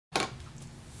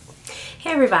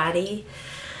Hey everybody.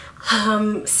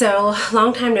 So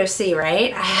long time no see,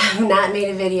 right? I have not made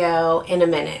a video in a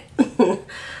minute.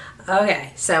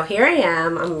 Okay, so here I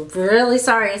am. I'm really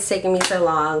sorry it's taking me so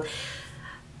long.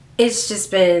 It's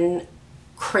just been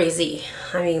crazy.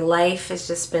 I mean, life has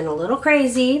just been a little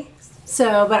crazy.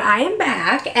 So, but I am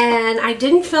back and I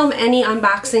didn't film any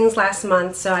unboxings last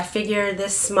month, so I figured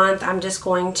this month I'm just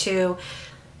going to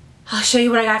I'll show you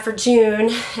what I got for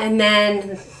June, and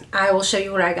then I will show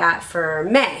you what I got for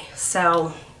May.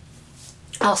 So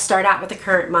I'll start out with the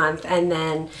current month and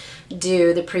then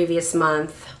do the previous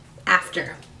month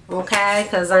after, okay?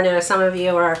 Because I know some of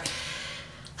you are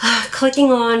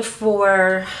clicking on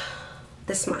for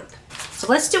this month. So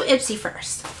let's do Ipsy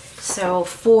first. So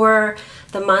for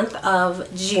the month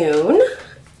of June,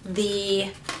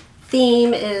 the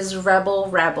theme is Rebel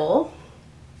Rebel.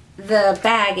 The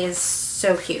bag is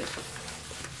so cute.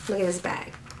 Look at this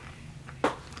bag.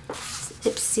 It's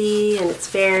Ipsy and it's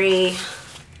very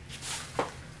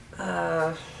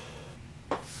some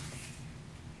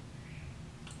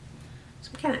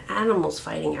kind of animals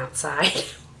fighting outside.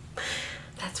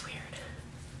 That's weird.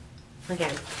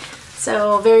 Okay,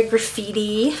 so very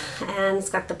graffiti, and it's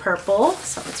got the purple,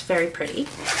 so it's very pretty.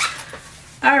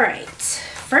 All right,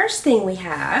 first thing we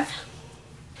have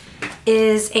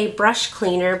is a brush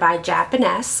cleaner by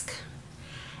Japanesque.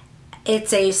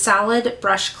 It's a solid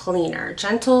brush cleaner,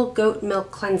 gentle goat milk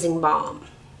cleansing balm.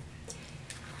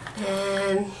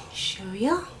 And show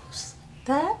you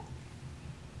that.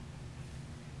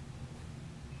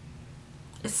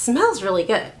 It smells really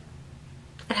good.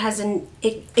 It has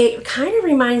it kind of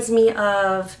reminds me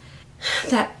of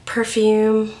that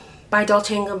perfume by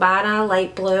Dolce & Gabbana,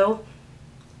 light blue.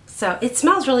 So it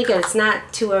smells really good. It's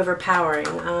not too overpowering.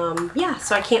 Yeah,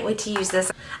 so I can't wait to use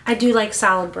this. I do like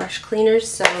solid brush cleaners,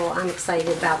 so I'm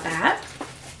excited about that.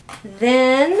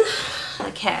 Then,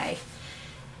 okay.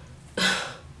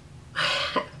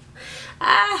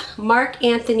 Mark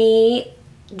Anthony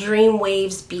Dream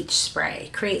Waves Beach Spray.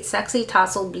 Create sexy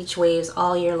tousled beach waves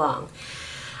all year long.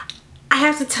 I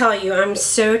have to tell you, I'm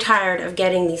so tired of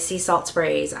getting these sea salt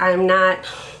sprays. I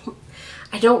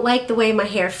don't like the way my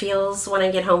hair feels when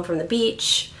I get home from the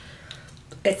beach.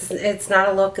 It's not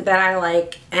a look that I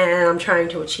like and I'm trying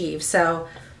to achieve. So,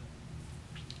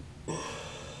 I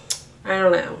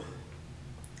don't know.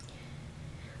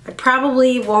 I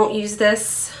probably won't use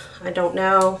this. I don't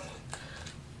know.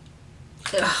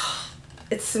 Ugh.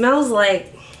 It smells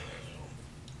like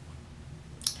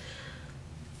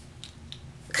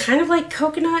kind of like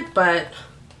coconut, but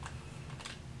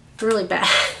really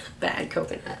bad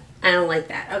coconut. I don't like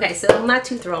that. Okay, so I'm not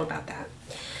too thrilled about that.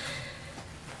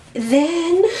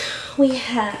 Then we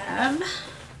have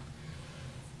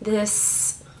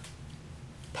this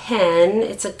pen.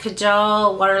 It's a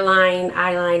Kajal waterline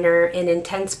eyeliner in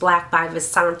Intense Black by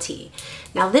Vasanti.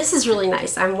 Now this is really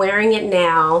nice. I'm wearing it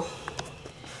now.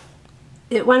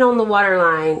 It went on the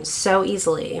waterline so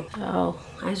easily. So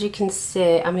as you can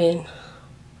see, I mean,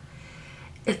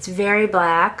 it's very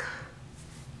black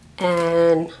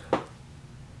and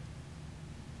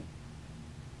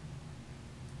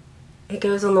it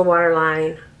goes on the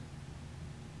waterline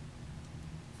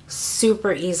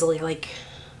super easily. Like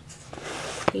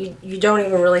you don't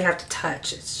even really have to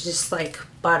touch. It's just like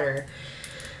butter.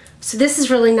 So this is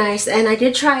really nice, and I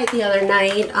did try it the other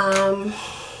night.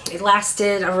 It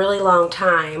lasted a really long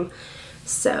time.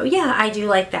 So yeah, I do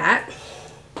like that.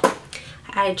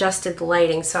 I adjusted the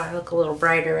lighting so I look a little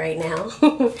brighter right now.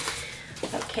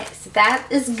 Okay, so that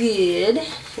is good.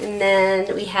 And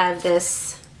then we have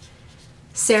this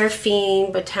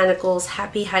Seraphine Botanicals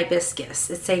Happy Hibiscus.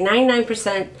 It's a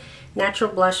 99%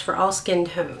 natural blush for all skin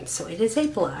tones. So it is a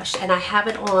blush, and I have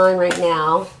it on right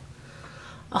now.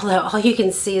 Although all you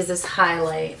can see is this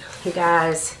highlight. You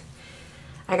guys,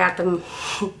 I got the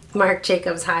Marc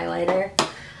Jacobs highlighter.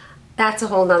 That's a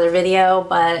whole nother video,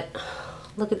 but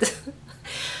look at this.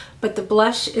 But the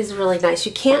blush is really nice.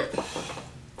 You can't,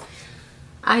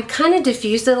 I kind of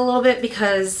diffused it a little bit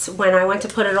because when I went to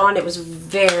put it on, it was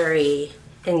very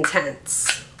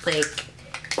intense. Like,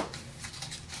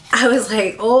 I was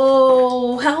like,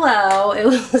 oh, hello. It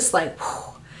was just like,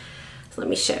 whew. So let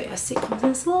me show you. See, it comes in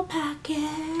this little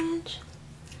package.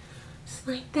 Just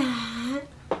like that.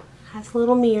 Has a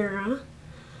little mirror.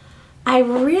 I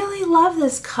really love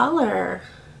this color.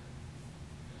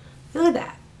 Look at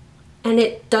that. And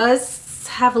it does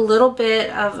have a little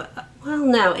bit of, well,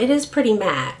 no, it is pretty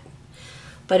matte,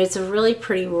 but it's a really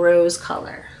pretty rose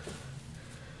color.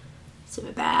 So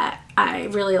that I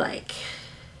really like.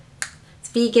 It's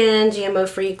vegan, GMO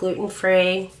free, gluten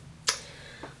free.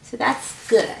 So that's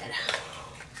good.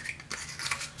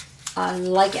 I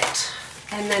like it.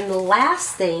 And then the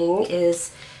last thing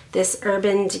is this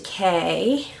Urban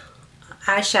Decay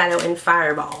eyeshadow in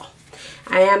Fireball.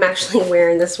 I am actually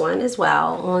wearing this one as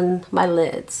well on my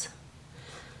lids.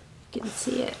 You can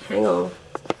see it. Hang on.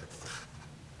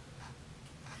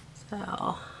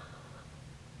 So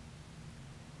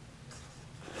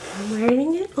I'm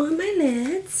wearing it on my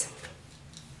lids.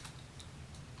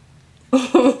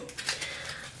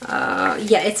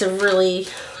 Yeah, it's a really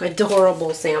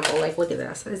adorable sample. Like, look at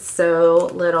this. It's so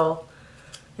little.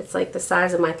 It's like the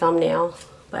size of my thumbnail,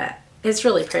 but it's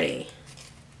really pretty.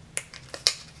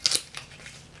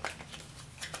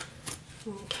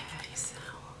 Okay, so.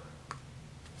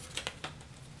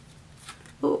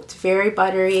 Oh, it's very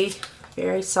buttery,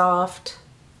 very soft.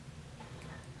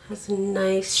 Has a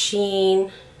nice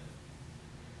sheen.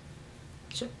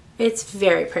 It's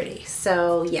very pretty.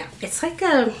 So yeah, it's like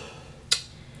a,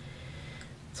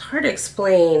 it's hard to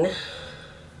explain.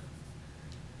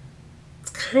 It's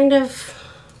kind of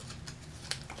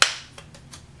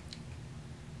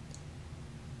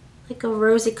like a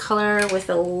rosy color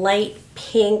with a light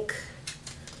pink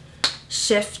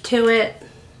shift to it.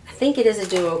 I think it is a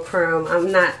duochrome.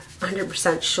 I'm not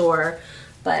 100% sure,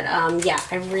 but yeah,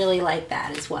 I really like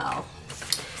that as well.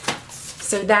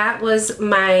 So that was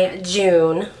my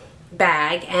June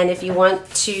bag, and if you want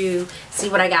to see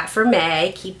what I got for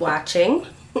May, keep watching.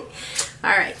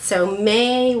 Alright, so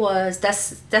May was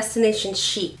Destination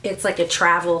Chic. It's like a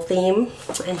travel theme,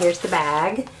 and here's the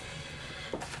bag.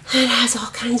 It has all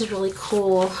kinds of really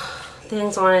cool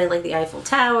things on it, like the Eiffel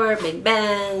Tower, Big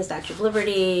Ben, Statue of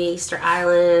Liberty, Easter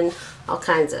Island, all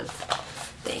kinds of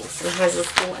things. It has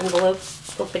this little envelope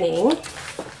opening.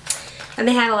 And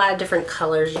they had a lot of different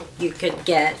colors you could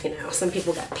get. You know, some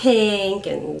people got pink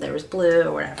and there was blue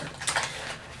or whatever.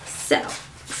 So,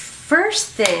 first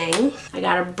thing, I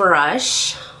got a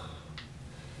brush.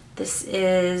 This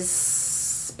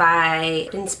is by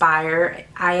Inspire,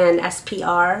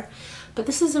 INSPR. But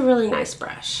this is a really nice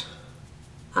brush.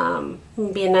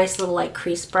 It'd be a nice little like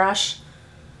crease brush.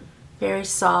 Very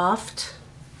soft,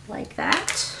 like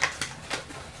that.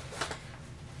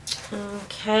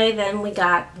 Okay, then we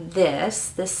got this.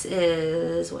 This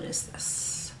is, what is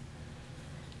this?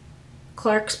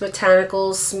 Clark's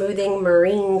Botanicals Smoothing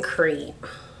Marine Cream. It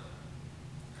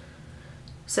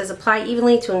says apply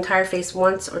evenly to entire face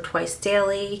once or twice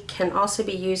daily. Can also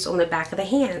be used on the back of the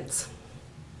hands.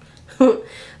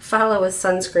 Follow with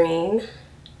sunscreen.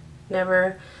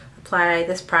 Never apply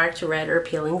this product to red or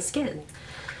peeling skin.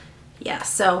 Yeah,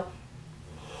 so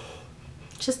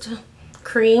just a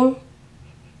cream.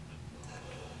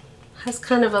 Has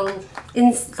kind of a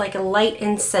like a light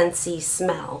incensey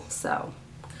smell, so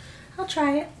I'll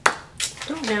try it.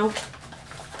 Don't know.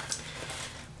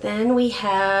 Then we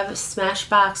have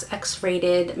Smashbox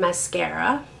X-Rated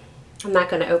mascara. I'm not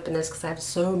going to open this because I have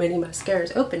so many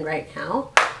mascaras open right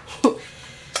now.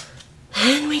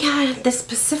 And we got this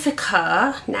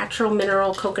Pacifica Natural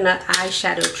Mineral Coconut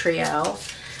Eyeshadow Trio.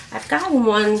 I've gotten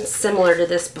one similar to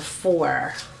this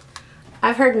before.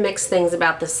 I've heard mixed things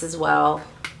about this as well.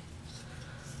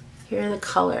 Here are the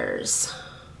colors.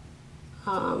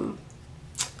 I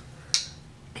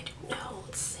don't know,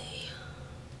 let's see.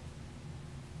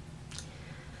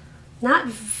 Not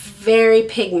very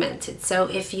pigmented, so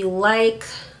if you like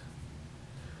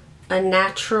a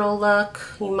natural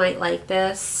look, you might like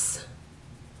this.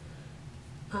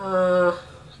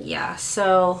 Yeah,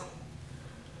 so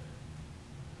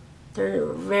they're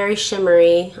very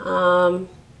shimmery. I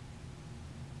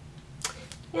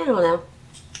don't know.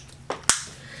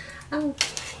 I'm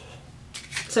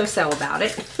so about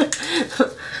it.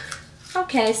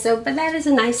 Okay, so, but that is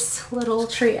a nice little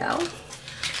trio.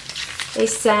 They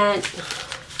sent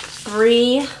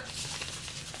 3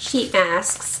 sheet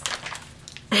masks.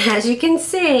 As you can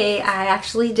see, I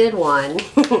actually did one.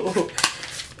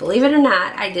 Believe it or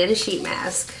not, I did a sheet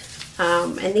mask.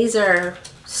 And these are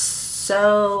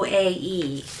so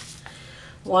AE.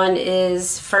 One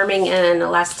is firming and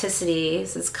elasticity.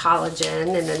 This is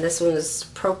collagen, and then this one is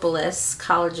propolis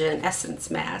collagen essence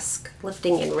mask,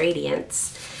 lifting and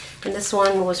radiance. And this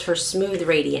one was for smooth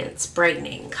radiance,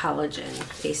 brightening collagen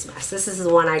face mask. This is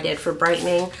the one I did for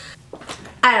brightening.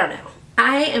 I don't know.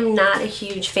 I am not a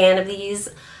huge fan of these.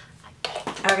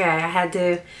 Okay, I had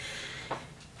to.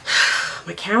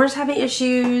 My camera's having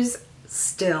issues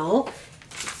still,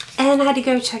 and I had to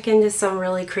go check into some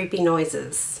really creepy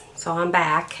noises. So I'm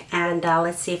back, and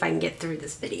let's see if I can get through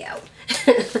this video.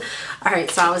 Alright,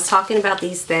 so I was talking about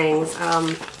these things.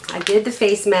 I did the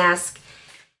face mask.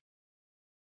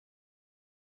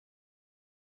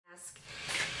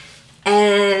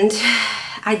 And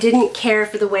I didn't care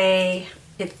for the way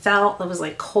it felt. It was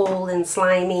like cold and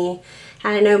slimy.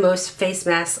 And I know most face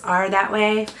masks are that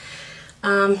way.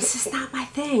 This is not my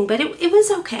thing, but it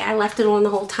was okay. I left it on the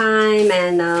whole time,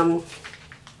 and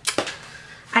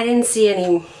I didn't see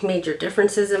any major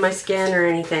differences in my skin or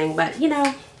anything, but you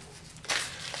know,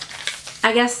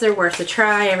 I guess they're worth a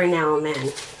try every now and then.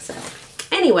 So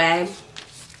anyway,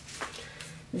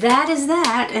 that is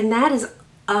that, and that is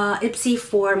Ipsy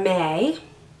for May.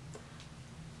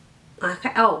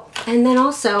 Okay. Oh, and then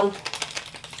also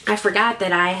I forgot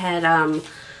that I had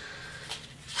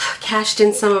cashed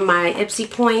in some of my Ipsy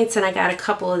points, and I got a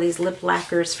couple of these lip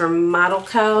lacquers from Model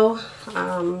Co.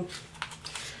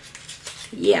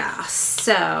 Yeah,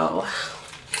 so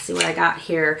let's see what I got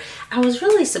here. I was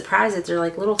really surprised that they're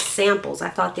like little samples. I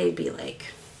thought they'd be like,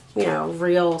 you know,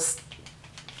 real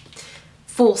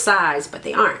full size, but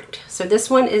they aren't. So this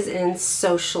one is in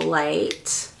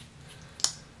Socialite.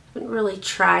 Haven't really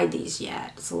tried these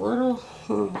yet. It's a little,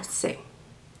 let's see.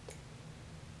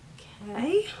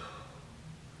 Okay.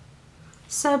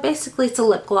 So basically it's a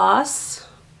lip gloss.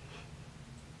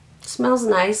 Smells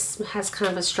nice. It has kind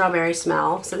of a strawberry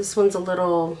smell. So this one's a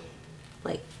little,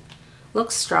 like,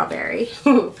 looks strawberry.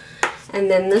 And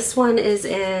then this one is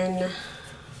in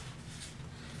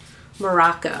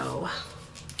Morocco.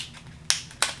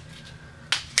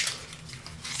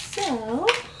 So,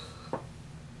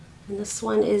 and this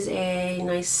one is a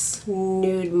nice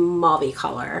nude mauve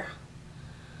color.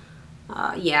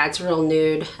 Yeah, it's real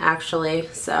nude actually.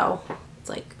 So it's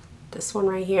like this one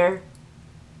right here.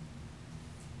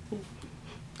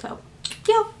 So,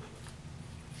 yeah.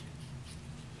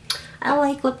 I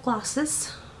like lip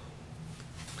glosses.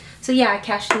 So yeah, I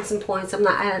cashed in some points. I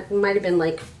might have been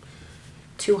like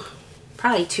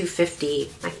probably 250,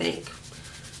 I think.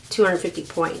 250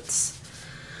 points.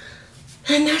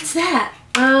 And that's that.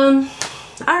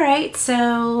 Alright,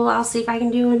 so I'll see if I can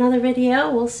do another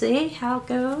video. We'll see how it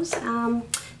goes.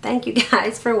 Thank you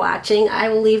guys for watching. I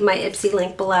will leave my Ipsy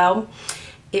link below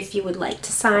if you would like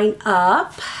to sign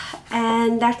up.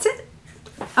 And that's it.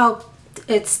 Oh,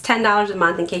 it's $10 a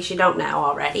month in case you don't know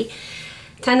already.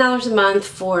 $10 a month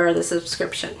for the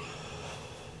subscription.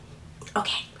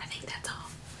 Okay, I think that's all.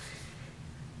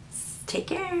 Take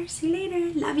care. See you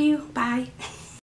later. Love you. Bye.